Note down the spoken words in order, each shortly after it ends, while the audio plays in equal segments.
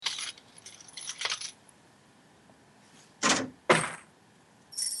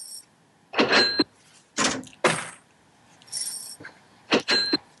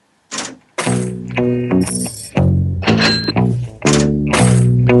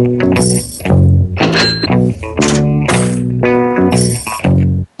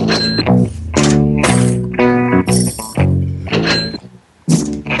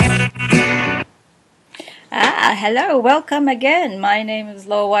Hello, welcome again. My name is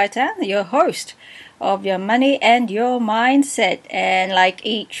Lo Waitan, your host of Your Money and Your Mindset. And like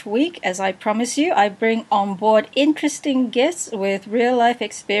each week, as I promise you, I bring on board interesting guests with real life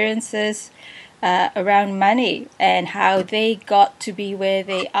experiences around money and how they got to be where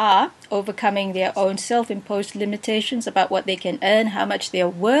they are, overcoming their own self-imposed limitations about what they can earn, how much they're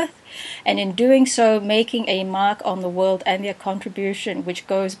worth, and in doing so, making a mark on the world and their contribution, which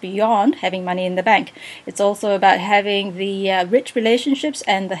goes beyond having money in the bank. It's also about having the rich relationships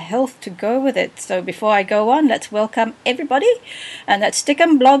and the health to go with it. So before I go on, let's welcome everybody. And that's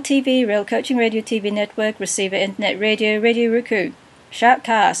Stickum, Blog TV, Real Coaching Radio TV Network, Receiver Internet Radio, Radio Roku,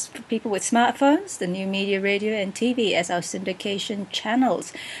 Shoutcast for people with smartphones, the new media radio and TV as our syndication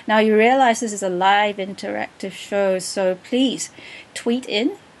channels. Now you realize this is a live interactive show, so please tweet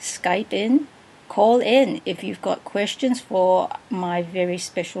in, Skype in, call in if you've got questions for my very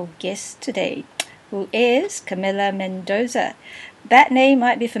special guest today, who is Camilla Mendoza. That name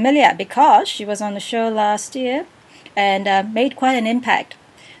might be familiar because she was on the show last year and made quite an impact.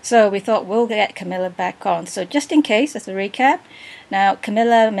 So we thought we'll get Camilla back on. So just in case, as a recap, now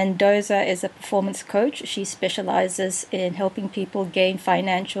Camilla Mendoza is a performance coach. She specializes in helping people gain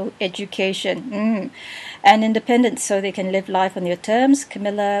financial education and independence so they can live life on their terms.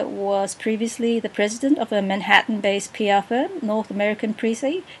 Camilla was previously the president of a Manhattan-based PR firm, North American Pre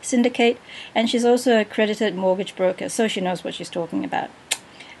Syndicate, and she's also an accredited mortgage broker, so she knows what she's talking about.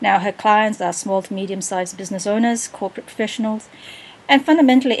 Now her clients are small to medium-sized business owners, corporate professionals, and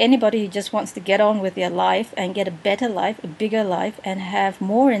fundamentally, anybody who just wants to get on with their life and get a better life, a bigger life, and have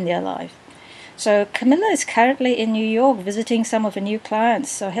more in their life. So Camilla is currently in New York visiting some of her new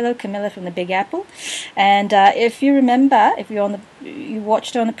clients. So hello, Camilla from the Big Apple. And if you remember, if you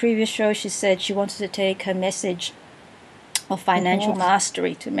watched on the previous show, she said she wanted to take her message of financial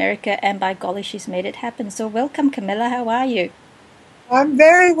mastery to America, and by golly, she's made it happen. So welcome, Camilla. How are you? I'm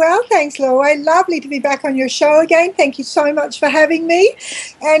very well, thanks, Loy. Lovely to be back on your show again. Thank you so much for having me.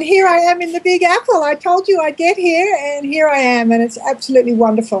 And here I am in the Big Apple. I told you I'd get here, and here I am, and it's absolutely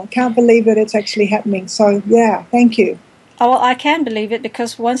wonderful. Can't believe that it's actually happening. So, yeah, thank you. Oh, well, I can believe it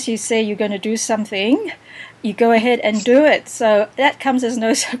because once you say you're going to do something, you go ahead and do it. So that comes as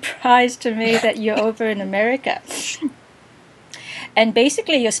no surprise to me that you're over in America. And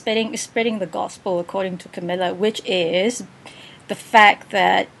basically, you're spreading the gospel, according to Camilla, which is the fact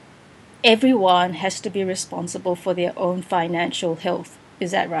that everyone has to be responsible for their own financial health.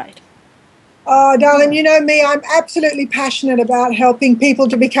 Is that right? Oh, darling, you know me, I'm absolutely passionate about helping people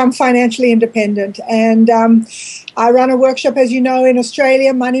to become financially independent. And I run a workshop, as you know, in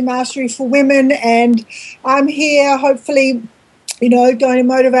Australia, Money Mastery for Women. And I'm here, hopefully, going to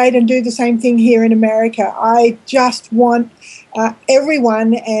motivate and do the same thing here in America. I just want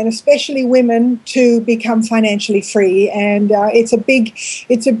everyone, and especially women, to become financially free, and it's a big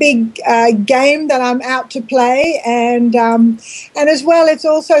game that I'm out to play, and as well, it's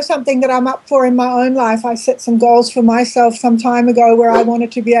also something that I'm up for in my own life. I set some goals for myself some time ago where I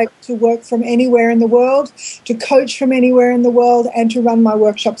wanted to be able to work from anywhere in the world, to coach from anywhere in the world, and to run my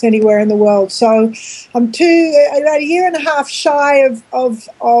workshops anywhere in the world. So I'm about a year and a half shy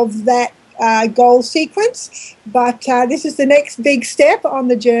of that goal sequence, but this is the next big step on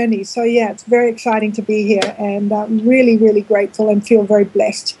the journey. So yeah, it's very exciting to be here, and I'm really, really grateful and feel very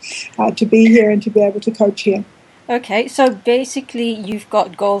blessed to be here and to be able to coach here. Okay, so basically you've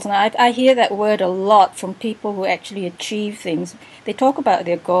got goals, and I hear that word a lot from people who actually achieve things. They talk about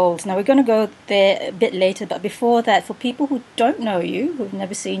their goals. Now we're going to go there a bit later, but before that, for people who don't know you, who've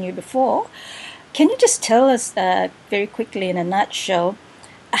never seen you before, can you just tell us very quickly in a nutshell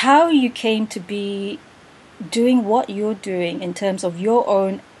how you came to be doing what you're doing in terms of your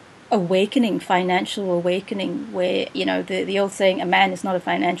own awakening, financial awakening, where, the old saying, a man is not a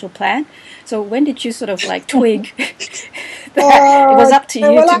financial plan. So when did you sort of like twig that it was up to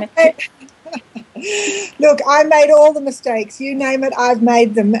you to make... Look, I made all the mistakes. You name it, I've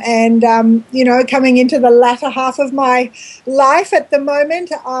made them. And, coming into the latter half of my life at the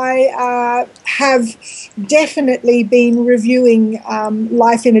moment, I have definitely been reviewing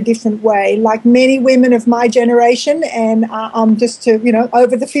life in a different way. Like many women of my generation, and I'm just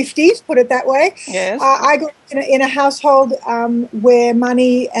over the 50s, put it that way. Yes. I grew up in a household where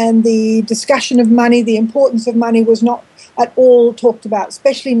money and the discussion of money, the importance of money was not at all talked about,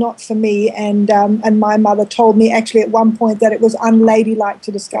 especially not for me. And my mother told me actually at one point that it was unladylike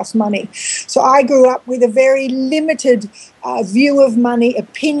to discuss money. So I grew up with a very limited view of money,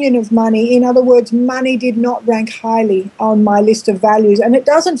 opinion of money. In other words, money did not rank highly on my list of values, and it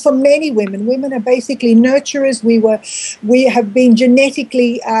doesn't for many women. Women are basically nurturers. We have been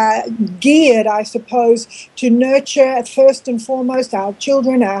genetically geared, I suppose, to nurture first and foremost our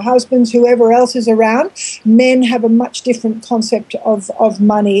children, our husbands, whoever else is around. Men have a much different concept of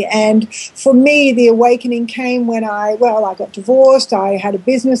money, and for me, the awakening came when I got divorced. I had a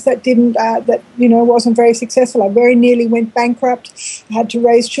business that wasn't very successful. I very nearly went bankrupt. I had to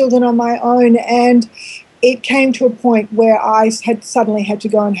raise children on my own, and it came to a point where I had suddenly had to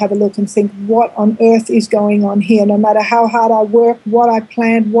go and have a look and think, what on earth is going on here? No matter how hard I worked, what I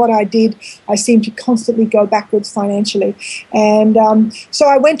planned, what I did, I seemed to constantly go backwards financially. And so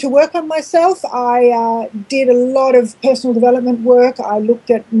I went to work on myself. I did a lot of personal development work. I looked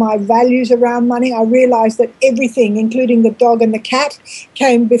at my values around money. I realized that everything, including the dog and the cat,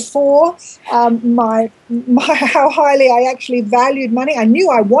 came before how highly I actually valued money. I knew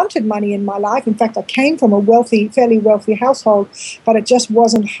I wanted money in my life. In fact, I came from a fairly wealthy household, but it just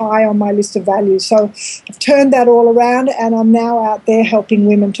wasn't high on my list of values. So I've turned that all around, and I'm now out there helping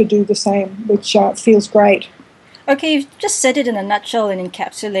women to do the same, which feels great. Okay, you've just said it in a nutshell and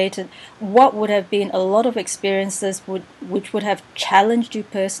encapsulated what would have been a lot of experiences which would have challenged you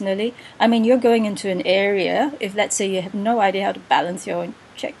personally. I mean, you're going into an area, if let's say you have no idea how to balance your own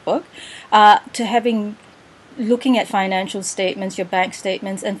checkbook, to looking at financial statements, your bank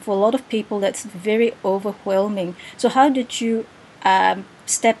statements, and for a lot of people that's very overwhelming. So how did you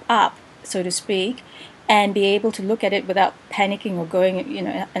step up, so to speak, and be able to look at it without panicking or going,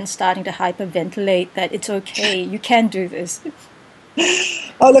 and starting to hyperventilate that it's okay, you can do this?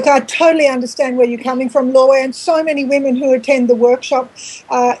 Oh, look, I totally understand where you're coming from, Laura, and so many women who attend the workshop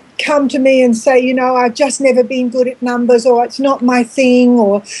come to me and say, I've just never been good at numbers, or it's not my thing,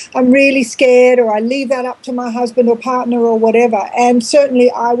 or I'm really scared, or I leave that up to my husband or partner or whatever. And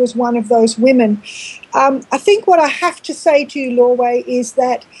certainly I was one of those women. I think what I have to say to you, Laura, is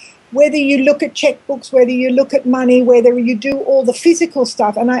that whether you look at checkbooks, whether you look at money, whether you do all the physical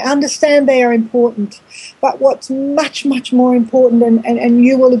stuff, and I understand they are important, but what's much, much more important, and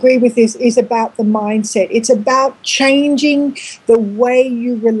you will agree with this, is about the mindset. It's about changing the way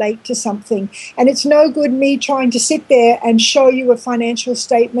you relate to something. And it's no good me trying to sit there and show you a financial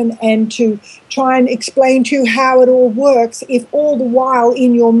statement and to try and explain to you how it all works if all the while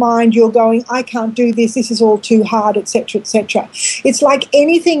in your mind you're going, I can't do this, this is all too hard, etc., etc. It's like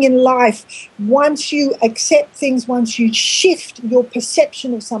anything in life. Once you accept things, once you shift your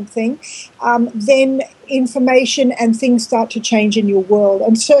perception of something, then information and things start to change in your world.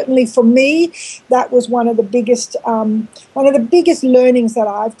 And certainly for me, that was one of the biggest learnings that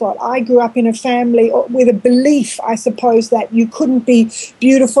I've got. I grew up in a family with a belief, I suppose, that you couldn't be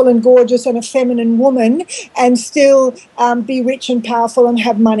beautiful and gorgeous and a feminine woman and still be rich and powerful and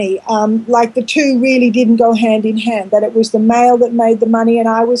have money. Like the two really didn't go hand in hand, that it was the male that made the money and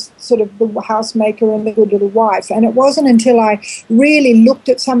I was sort of the housemaker and the good little wife. And it wasn't until I really looked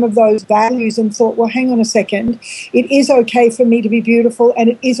at some of those values and thought, well, hang on a second, it is okay for me to be beautiful and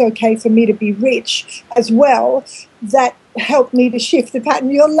it is okay for me to be rich as well, that helped me to shift the pattern.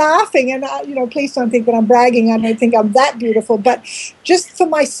 You're laughing, and please don't think that I'm bragging. I don't think I'm that beautiful, but just for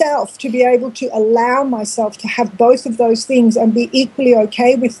myself to be able to allow myself to have both of those things and be equally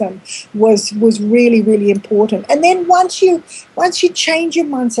okay with them was really, really important. And then once you change your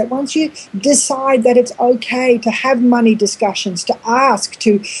mindset, once you decide that it's okay to have money discussions, to ask,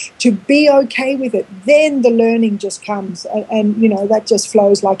 to be okay with it, then the learning just comes, and that just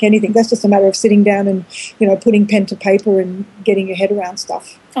flows like anything. That's just a matter of sitting down and putting pen to paper and getting your head around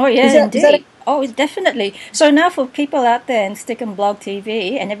stuff. Oh, yeah, indeed. Oh, definitely. So now for people out there in Stick and Blog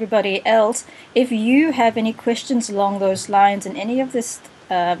TV and everybody else, if you have any questions along those lines and any of this,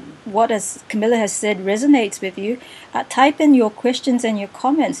 what as Camilla has said resonates with you, type in your questions and your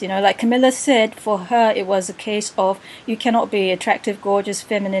comments. Like Camilla said, for her, it was a case of you cannot be attractive, gorgeous,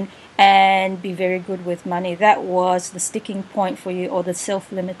 feminine, and be very good with money. That was the sticking point for you, or the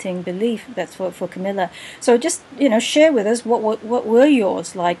self-limiting belief. That's for Camilla. So just share with us what were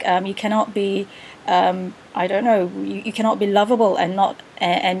yours. Like you cannot be I don't know, you cannot be lovable and not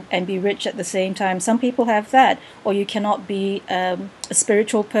and be rich at the same time. Some people have that. Or you cannot be a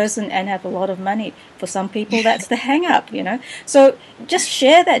spiritual person and have a lot of money. For some people, that's the hang up, So just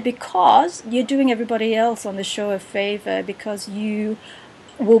share that, because you're doing everybody else on the show a favor, because you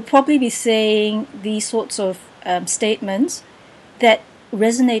will probably be saying these sorts of statements that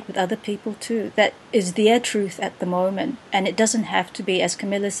resonate with other people too. That is their truth at the moment. And it doesn't have to be, as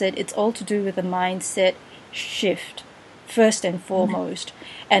Camilla said, it's all to do with a mindset shift first and foremost.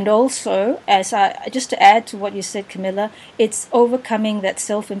 And also, as I just to add to what you said, Camilla, it's overcoming that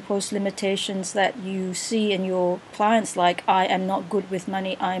self-imposed limitations that you see in your clients, like I am not good with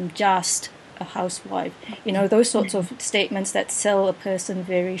money, I'm just a housewife. You know, those sorts of statements that sell a person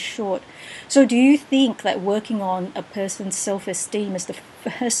very short. So do you think that working on a person's self-esteem is the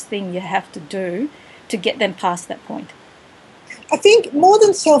first thing you have to do to get them past that point? I think more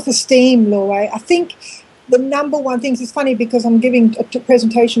than self-esteem, Laura, I think the number one thing, it's funny because I'm giving a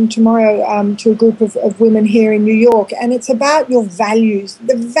presentation tomorrow to a group of women here in New York, and it's about your values.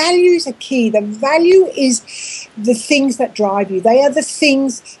 The values are key. The value is the things that drive you. They are the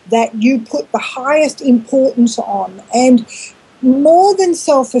things that you put the highest importance on. And more than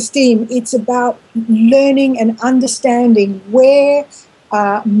self-esteem, it's about learning and understanding where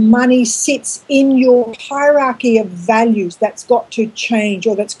money sits in your hierarchy of values. That's got to change,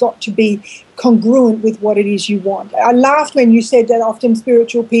 or that's got to be congruent with what it is you want. I laughed when you said that often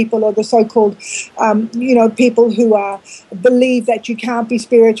spiritual people, or the so-called, people who believe that you can't be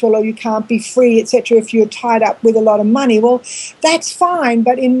spiritual or you can't be free, etc., if you're tied up with a lot of money. Well, that's fine,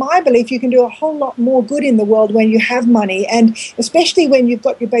 but in my belief, you can do a whole lot more good in the world when you have money, and especially when you've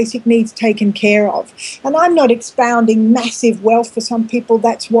got your basic needs taken care of. And I'm not expounding massive wealth for some people.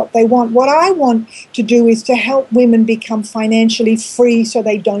 That's what they want. What I want to do is to help women become financially free so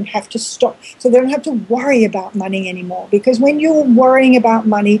they don't have to stop. So they don't have to worry about money anymore. Because when you're worrying about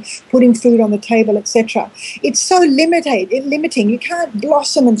money, putting food on the table, etc., it's so limiting. You can't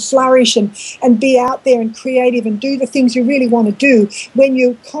blossom and flourish and be out there and creative and do the things you really want to do when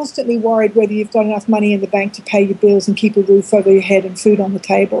you're constantly worried whether you've got enough money in the bank to pay your bills and keep a roof over your head and food on the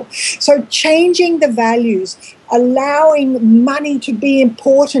table. So changing the values, allowing money to be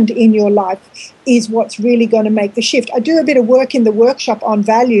important in your life is what's really going to make the shift. I do a bit of work in the workshop on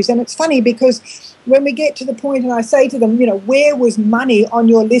values, and it's funny because when we get to the point and I say to them, where was money on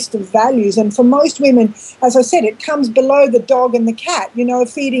your list of values? And for most women, as I said, it comes below the dog and the cat,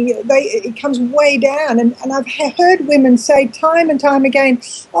 feeding, it comes way down. And I've heard women say time and time again,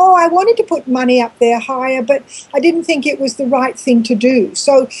 oh, I wanted to put money up there higher, but I didn't think it was the right thing to do.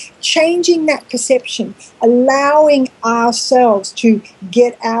 So changing that perception, allowing ourselves to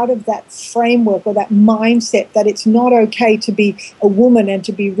get out of that framework or that mindset that it's not okay to be a woman and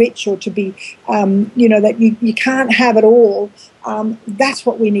to be rich or to be that you can't have it all. That's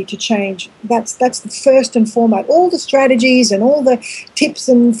what we need to change. That's the first and foremost. All the strategies and all the tips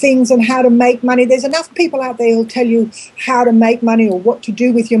and things and how to make money. There's enough people out there who'll tell you how to make money or what to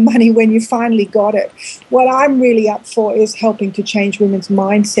do with your money when you finally got it. What I'm really up for is helping to change women's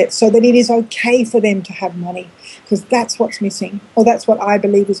mindsets so that it is okay for them to have money, because that's what's missing, or that's what I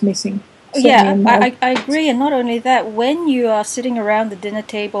believe is missing. Yeah, I agree. And not only that, when you are sitting around the dinner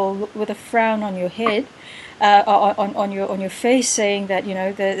table with a frown on your head, on your face, saying that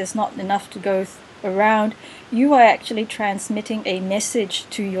there's not enough to go around, you are actually transmitting a message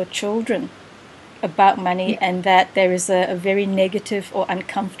to your children about money, and that there is a very negative or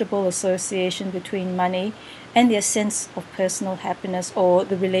uncomfortable association between money and their sense of personal happiness, or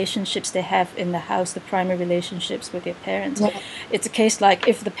the relationships they have in the house, the primary relationships with their parents. Yeah. It's a case like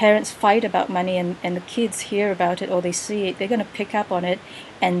if the parents fight about money and the kids hear about it or they see it, they're going to pick up on it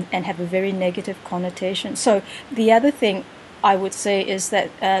and have a very negative connotation. So the other thing I would say is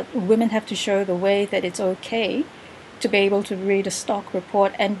that women have to show the way that it's okay to be able to read a stock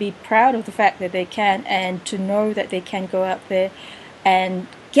report and be proud of the fact that they can, and to know that they can go out there and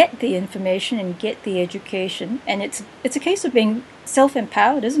get the information and get the education. And it's a case of being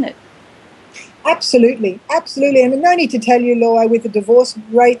self-empowered, isn't it? Absolutely. And no need to tell you, Laura, with the divorce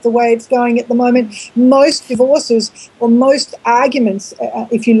rate the way it's going at the moment, most divorces or most arguments,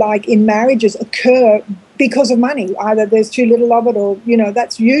 if you like, in marriages occur because of money. Either there's too little of it, or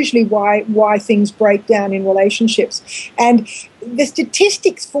that's usually why things break down in relationships. And the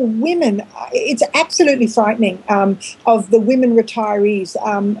statistics for women, it's absolutely frightening, of the women retirees.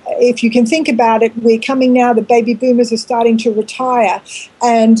 If you can think about it, we're coming now, the baby boomers are starting to retire,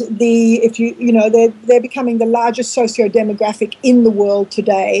 and they're becoming the largest socio-demographic in the world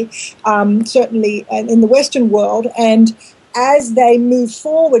today, certainly in the Western world. And as they move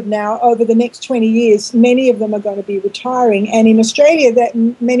forward now over the next 20 years, many of them are going to be retiring. And in Australia, that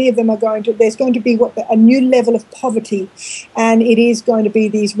many of them there's going to be a new level of poverty. And it is going to be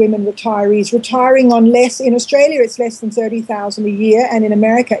these women retirees retiring on less. In Australia, it's less than $30,000 a year. And in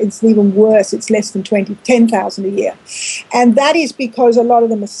America, it's even worse. It's less than $10,000 a year. And that is because a lot of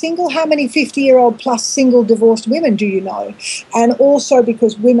them are single. How many 50-year-old plus single divorced women do you know? And also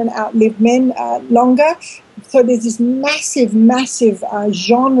because women outlive men longer. So there's this massive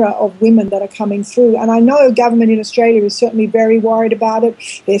genre of women that are coming through. And I know government in Australia is certainly very worried about it.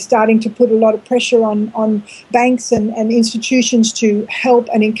 They're starting to put a lot of pressure on banks and institutions to help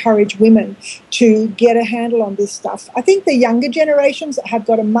and encourage women to get a handle on this stuff. I think the younger generations have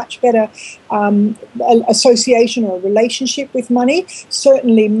got a much better association or relationship with money,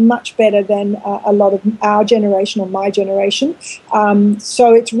 certainly much better than a lot of our generation or my generation.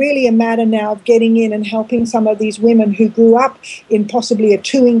 So it's really a matter now of getting in and helping some of these women who grew up in possibly a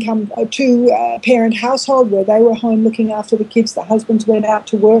two-parent household where they were home looking after the kids, the husbands went out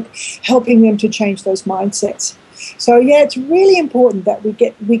to work, helping them to change those mindsets. So yeah, it's really important that we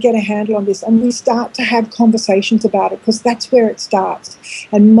get a handle on this and we start to have conversations about it, because that's where it starts.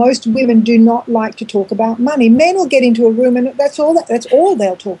 And most women do not like to talk about money. Men will get into a room and that's all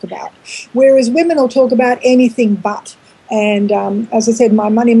they'll talk about, whereas women will talk about anything but. And as I said, my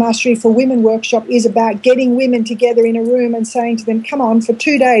Money Mastery for Women workshop is about getting women together in a room and saying to them, come on, for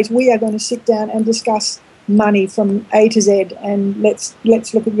 2 days we are going to sit down and discuss money from A to Z, and let's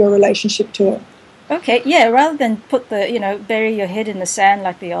look at your relationship to it. Okay, yeah, rather than bury your head in the sand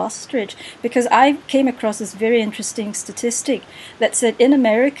like the ostrich, because I came across this very interesting statistic that said in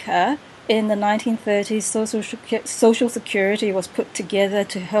America in the 1930s, Social Security was put together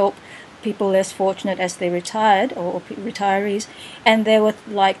to help people less fortunate as they retired or retirees, and there were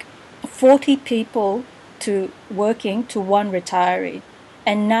like 40 people working to one retiree.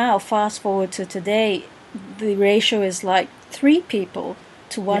 And now, fast forward to today, the ratio is like 3 people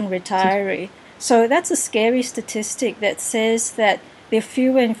to one retiree. So that's a scary statistic that says that there are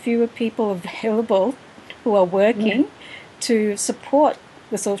fewer and fewer people available who are working to support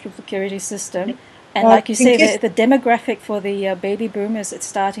the Social Security system. And like you say, the demographic for the baby boomers, it's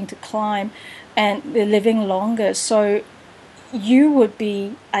starting to climb and they're living longer. So you would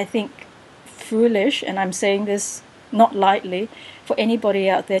be, I think, foolish, and I'm saying this not lightly, for anybody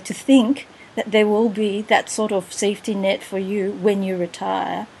out there to think that there will be that sort of safety net for you when you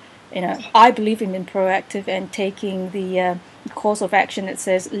retire. I believe in being proactive and taking the course of action that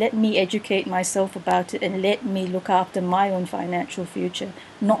says, let me educate myself about it and let me look after my own financial future,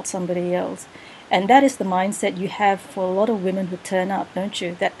 not somebody else. And that is the mindset you have for a lot of women who turn up, don't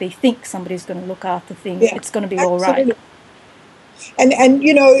you? That they think somebody's going to look after things. Yeah, it's going to be all right. And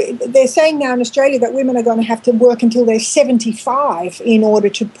they're saying now in Australia that women are going to have to work until they're 75 in order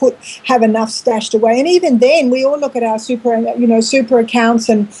to have enough stashed away. And even then, we all look at our super accounts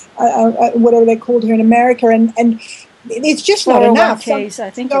and whatever they're called here in America, and it's just not enough. 401ks, I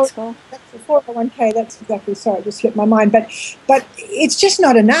think it's called. That's the 401k, that's exactly, sorry, it just slipped my mind. But it's just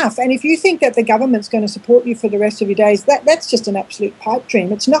not enough. And if you think that the government's going to support you for the rest of your days, that's just an absolute pipe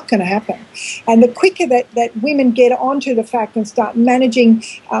dream. It's not going to happen. And the quicker that women get onto the fact and start managing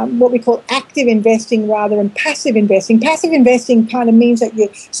what we call active investing rather than passive investing. Passive investing kind of means that you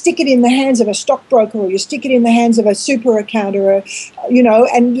stick it in the hands of a stockbroker or you stick it in the hands of a super account or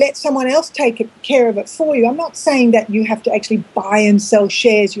and let someone else take care of it for you. I'm not saying that you have to actually buy and sell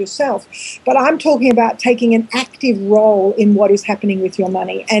shares yourself, but I'm talking about taking an active role in what is happening with your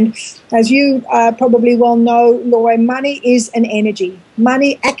money. And as you probably well know, Laura, money is an energy.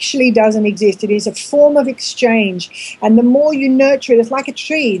 Money actually doesn't exist. It is a form of exchange. And the more you nurture it, it's like a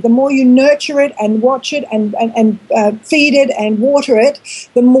tree. The more you nurture it and watch it and feed it and water it,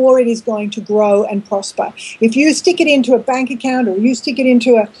 the more it is going to grow and prosper. If you stick it into a bank account or you stick it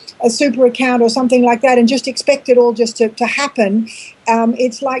into a super account or something like that and just expect it all just to happen,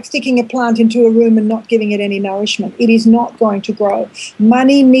 it's like sticking a plant into a room and not giving it any nourishment. It is not going to grow.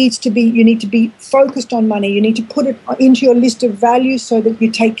 Money needs to be, you need to be focused on money. You need to put it into your list of values so that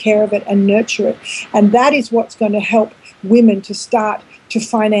you take care of it and nurture it. And that is what's going to help women to start to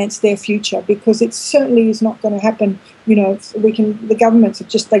finance their future, because it certainly is not going to happen. The governments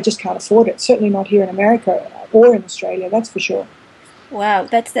they just can't afford it. Certainly not here in America or in Australia, that's for sure. Wow,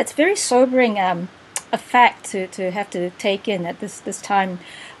 that's very sobering. A fact to have to take in at this time.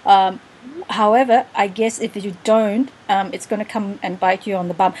 However, I guess if you don't, it's going to come and bite you on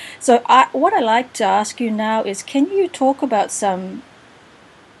the bum. So what I'd like to ask you now is, can you talk about some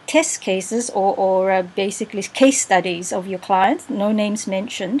test cases or basically case studies of your clients, no names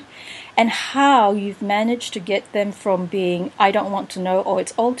mentioned, and how you've managed to get them from being, I don't want to know, or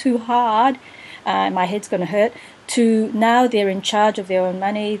it's all too hard, my head's going to hurt, to now they're in charge of their own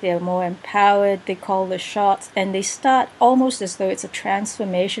money, they're more empowered, they call the shots, and they start almost as though it's a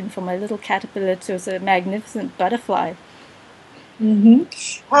transformation from a little caterpillar to a magnificent butterfly.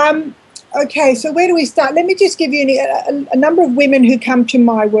 Mm-hmm. Okay, so where do we start? Let me just give you a number of women who come to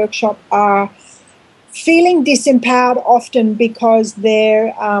my workshop are feeling disempowered often because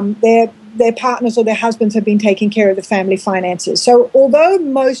their partners or their husbands have been taking care of the family finances. So although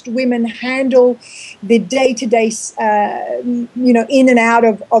most women handle the day-to-day, in and out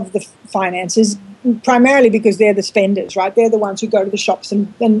of the finances, primarily because they're the spenders, right? They're the ones who go to the shops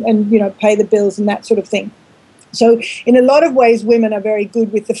and pay the bills and that sort of thing. So in a lot of ways, women are very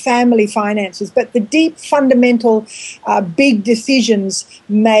good with the family finances, but the deep, fundamental, big decisions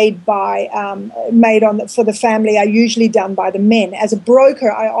made for the family are usually done by the men. As a broker,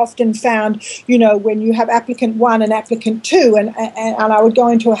 I often found, when you have applicant one and applicant two, and I would go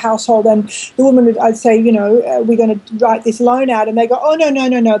into a household and the woman I'd say, we're going to write this loan out, and they go, oh,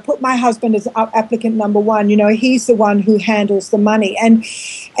 no, put my husband as applicant number one. He's the one who handles the money, and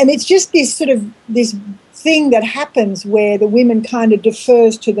it's just this sort of this thing that happens where the women kind of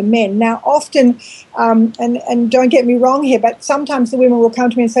defers to the men. Now, often, and don't get me wrong here, but sometimes the women will come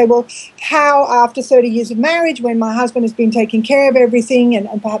to me and say, well, how after 30 years of marriage, when my husband has been taking care of everything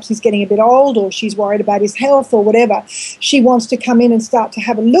and perhaps he's getting a bit old or she's worried about his health or whatever, she wants to come in and start to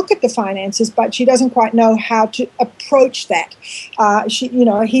have a look at the finances, but she doesn't quite know how to approach that.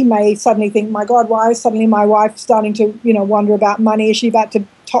 He may suddenly think, my God, why is suddenly my wife starting to, wonder about money? Is she about to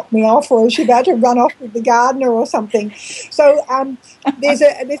top me off, or is she about to run off with the gardener or something? So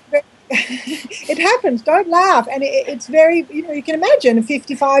it happens. Don't laugh. And it's very, you can imagine a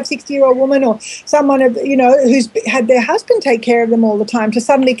 55, 60-year-old woman or someone, who's had their husband take care of them all the time to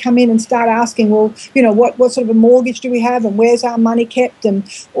suddenly come in and start asking, well, what sort of a mortgage do we have and where's our money kept and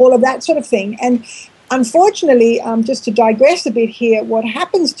all of that sort of thing. And unfortunately, just to digress a bit here, what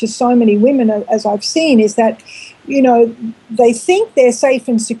happens to so many women, as I've seen, is that they think they're safe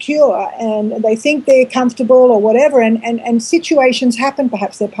and secure and they think they're comfortable or whatever, and situations happen.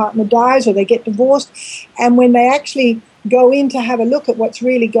 Perhaps their partner dies or they get divorced, and when they actually go in to have a look at what's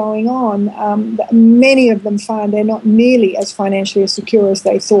really going on, many of them find they're not nearly as financially secure as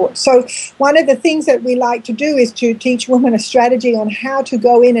they thought. So one of the things that we like to do is to teach women a strategy on how to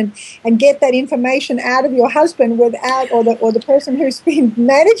go in and get that information out of your husband without, or the person who's been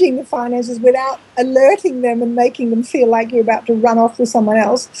managing the finances, without alerting them and making them feel like you're about to run off with someone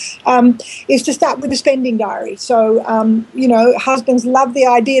else, is to start with a spending diary. So, husbands love the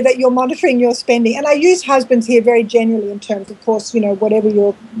idea that you're monitoring your spending. And I use husbands here very generally in terms, of course, whatever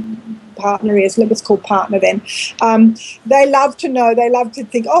your partner is, let's call partner then. They love to know, they love to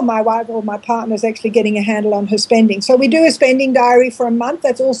think, oh, my wife or my partner is actually getting a handle on her spending. So we do a spending diary for a month.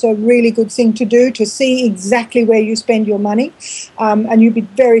 That's also a really good thing to do, to see exactly where you spend your money. And you'd be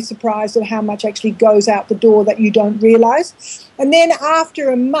very surprised at how much actually goes out the door that you don't realize. And then after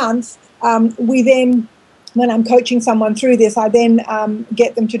a month, when I'm coaching someone through this, I then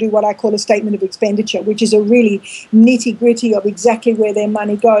get them to do what I call a statement of expenditure, which is a really nitty-gritty of exactly where their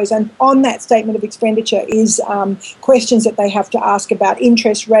money goes. And on that statement of expenditure is questions that they have to ask about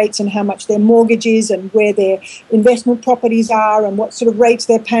interest rates and how much their mortgage is and where their investment properties are and what sort of rates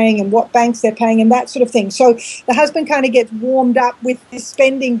they're paying and what banks they're paying and that sort of thing. So the husband kind of gets warmed up with this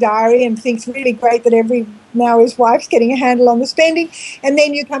spending diary and thinks really great that now his wife's getting a handle on the spending. And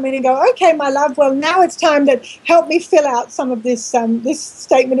then you come in and go, okay, my love, well, now it's time to help me fill out some of this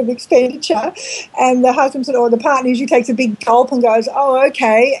statement of expenditure. And the husband or the partner usually takes a big gulp and goes, oh,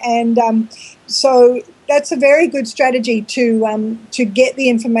 okay. And so that's a very good strategy to get the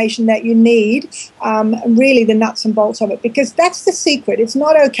information that you need, really the nuts and bolts of it, because that's the secret. It's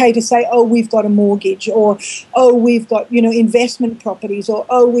not okay to say, oh, we've got a mortgage, or, oh, we've got, investment properties, or,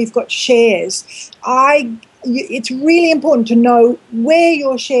 oh, we've got shares. It's really important to know where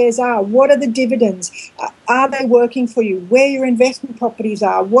your shares are. What are the dividends? Are they working for you? Where your investment properties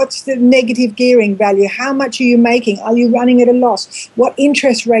are? What's the negative gearing value? How much are you making? Are you running at a loss? What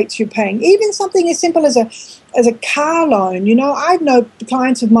interest rates you're paying? Even something as simple as a car loan. I know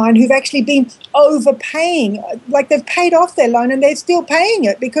clients of mine who've actually been overpaying, like they've paid off their loan and they're still paying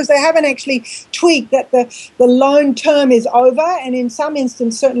it because they haven't actually tweaked that the loan term is over. And in some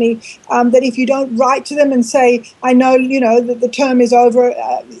instances, certainly, that if you don't write to them and say, I know, that the term is over,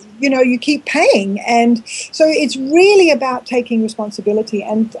 you keep paying. And so it's really about taking responsibility,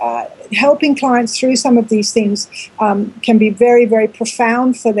 and helping clients through some of these things can be very, very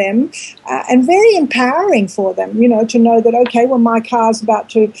profound for them, and very empowering for them, to know that, okay, well, my car's about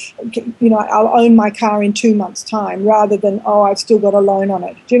to, I'll own my car in 2 months' time, rather than, oh, I've still got a loan on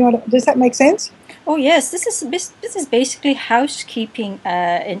it. Does that make sense? Oh, yes. This is basically housekeeping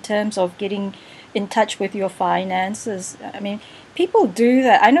in terms of getting in touch with your finances. I mean, people do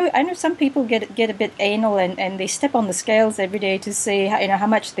that. I know some people get a bit anal, and they step on the scales every day to see how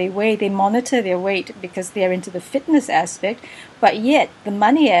much they weigh. They monitor their weight because they're into the fitness aspect. But yet the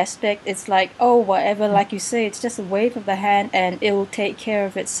money aspect, it's like, oh, whatever, like you say, it's just a wave of the hand and it'll take care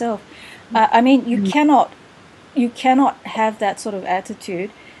of itself. I mean, you cannot have that sort of attitude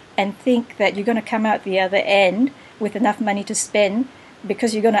and think that you're going to come out the other end with enough money to spend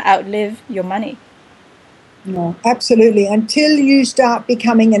because you're going to outlive your money. No, absolutely. Until you start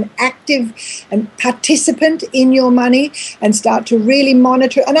becoming an active and participant in your money and start to really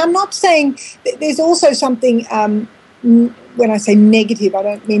monitor. And I'm not saying there's also something. When I say negative, I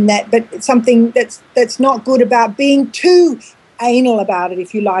don't mean that, but something that's not good about being too anal about it,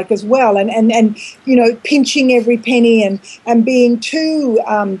 if you like, as well, and pinching every penny and being too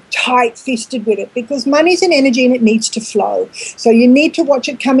tight-fisted with it, because money's an energy and it needs to flow. So you need to watch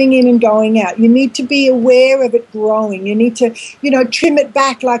it coming in and going out. You need to be aware of it growing. You need to, trim it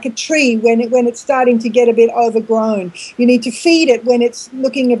back like a tree when it's starting to get a bit overgrown. You need to feed it when it's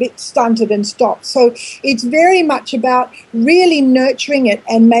looking a bit stunted and stopped. So it's very much about really nurturing it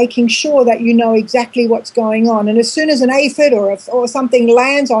and making sure that you know exactly what's going on. And as soon as an aphid or something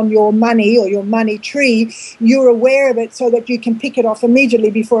lands on your money or your money tree, you're aware of it so that you can pick it off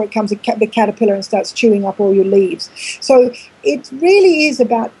immediately before it comes a caterpillar and starts chewing up all your leaves. So it really is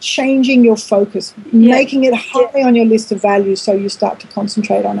about changing your focus, making it high on your list of values so you start to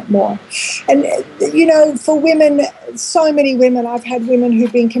concentrate on it more. And, for women, so many women, I've had women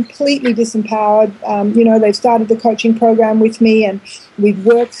who've been completely disempowered. They've started the coaching program with me and we've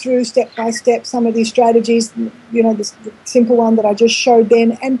worked through step by step some of these strategies, the simple one that I just showed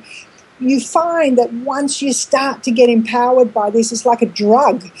then. And you find that once you start to get empowered by this, it's like a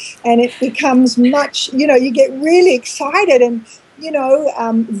drug, and it becomes much, you get really excited, and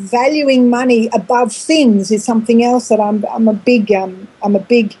valuing money above things is something else that I'm a big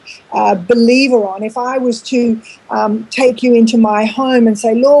believer on. If I was to take you into my home and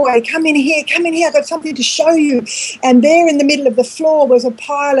say, Laura, come in here, I've got something to show you, and there in the middle of the floor was a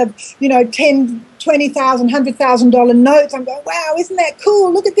pile of $10,000, $20,000, $100,000 notes. I'm going, wow, isn't that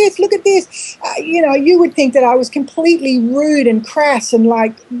cool? Look at this. You would think that I was completely rude and crass and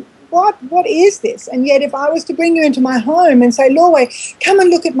like, what is this? And yet if I was to bring you into my home and say, Laura, come and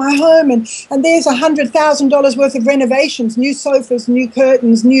look at my home, and there's $100,000 worth of renovations, new sofas, new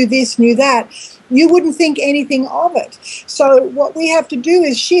curtains, new this, new that, you wouldn't think anything of it. So what we have to do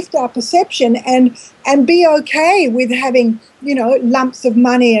is shift our perception and be okay with having, lumps of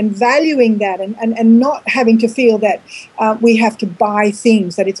money and valuing that, and not having to feel that we have to buy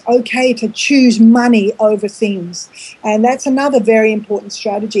things, that it's okay to choose money over things. And that's another very important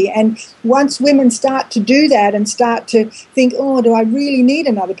strategy. And once women start to do that and start to think, oh, do I really need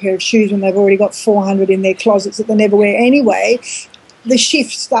another pair of shoes when they've already got 400 in their closets that they never wear anyway, the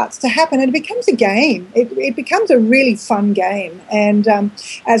shift starts to happen and it becomes a game. It becomes a really fun game. And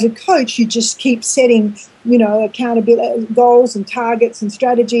as a coach, you just keep setting, accountability goals and targets and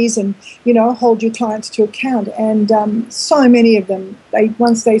strategies, and, hold your clients to account. And so many of them,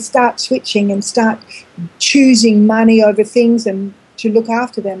 once they start switching and start choosing money over things and to look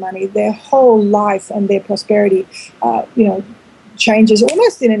after their money, their whole life and their prosperity, changes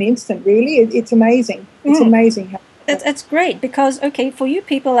almost in an instant, really. It's amazing. It's amazing how. That's great because, okay, for you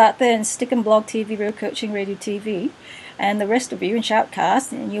people out there in Stick and Blog TV, Real Coaching Radio TV, and the rest of you in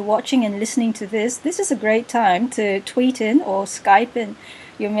Shoutcast, and you're watching and listening to this is a great time to tweet in or Skype in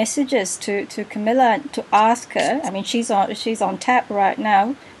your messages to Camilla to ask her. I mean, she's on tap right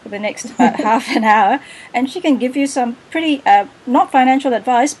now for the next half an hour, and she can give you some pretty, not financial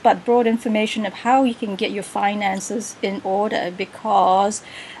advice, but broad information of how you can get your finances in order, because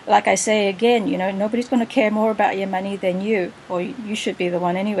like I say again, nobody's going to care more about your money than you, or you should be the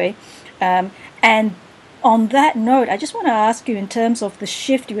one anyway. And on that note, I just want to ask you, in terms of the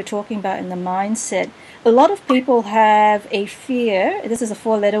shift you were talking about in the mindset, a lot of people have a fear, this is a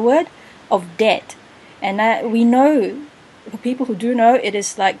 4-letter word, of debt. And we know, for people who do know, it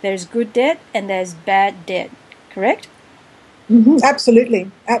is like there's good debt and there's bad debt, correct? Mm-hmm.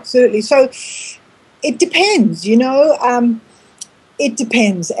 Absolutely. So it depends, it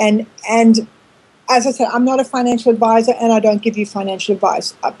depends. And as I said, I'm not a financial advisor and I don't give you financial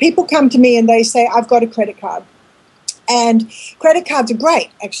advice. People come to me and they say, I've got a credit card. And credit cards are great,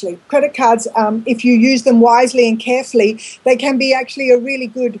 actually. Credit cards, if you use them wisely and carefully, they can be actually a really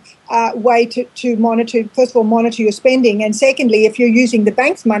good way to monitor, first of all, monitor your spending. And secondly, if you're using the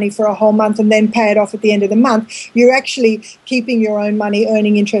bank's money for a whole month and then pay it off at the end of the month, you're actually keeping your own money,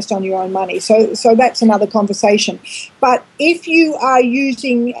 earning interest on your own money. So that's another conversation. But if you are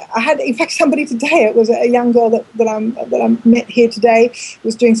using, I had, in fact, somebody today, it was a young girl that I met here today,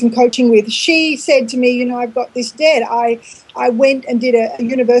 was doing some coaching with. She said to me, I've got this debt. I went and did a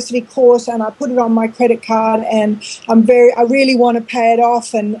university course and I put it on my credit card, and I really want to pay it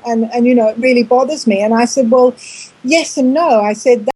off, and it really bothers me. And I said, well, yes and no. I said,